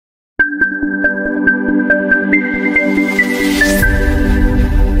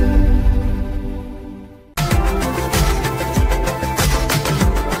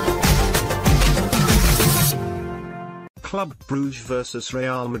Club Brugge vs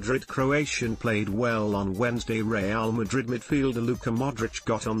Real Madrid Croatian played well on Wednesday. Real Madrid midfielder Luka Modric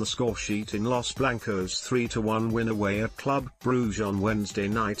got on the scoresheet in Los Blancos' 3-1 win away at Club Brugge on Wednesday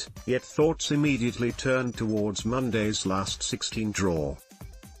night, yet thoughts immediately turned towards Monday's last 16 draw.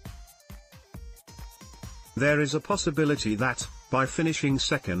 There is a possibility that, by finishing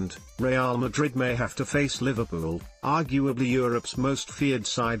second, Real Madrid may have to face Liverpool, arguably Europe's most feared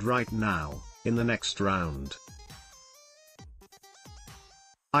side right now, in the next round.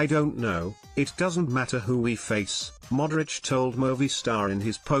 "I don't know, it doesn't matter who we face," Modric told Movistar in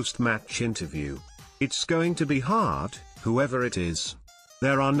his post-match interview. "It's going to be hard, whoever it is.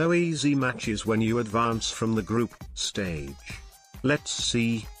 There are no easy matches when you advance from the group stage. Let's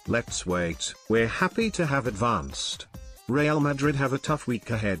see, let's wait. We're happy to have advanced." Real Madrid have a tough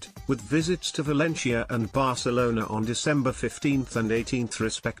week ahead, with visits to Valencia and Barcelona on December 15th and 18th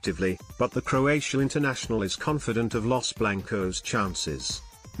respectively, but the Croatian international is confident of Los Blancos' chances.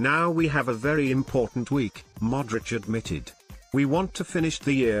 "Now we have a very important week," Modric admitted. "We want to finish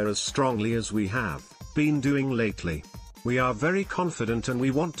the year as strongly as we have been doing lately. We are very confident and we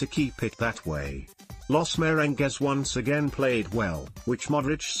want to keep it that way." Los Merengues once again played well, which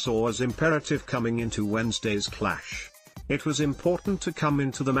Modric saw as imperative coming into Wednesday's clash. "It was important to come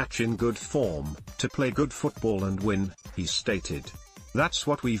into the match in good form, to play good football and win," he stated. "That's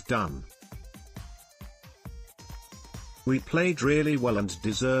what we've done. We played really well and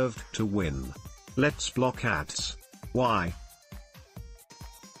deserved to win. Let's block ads. Why,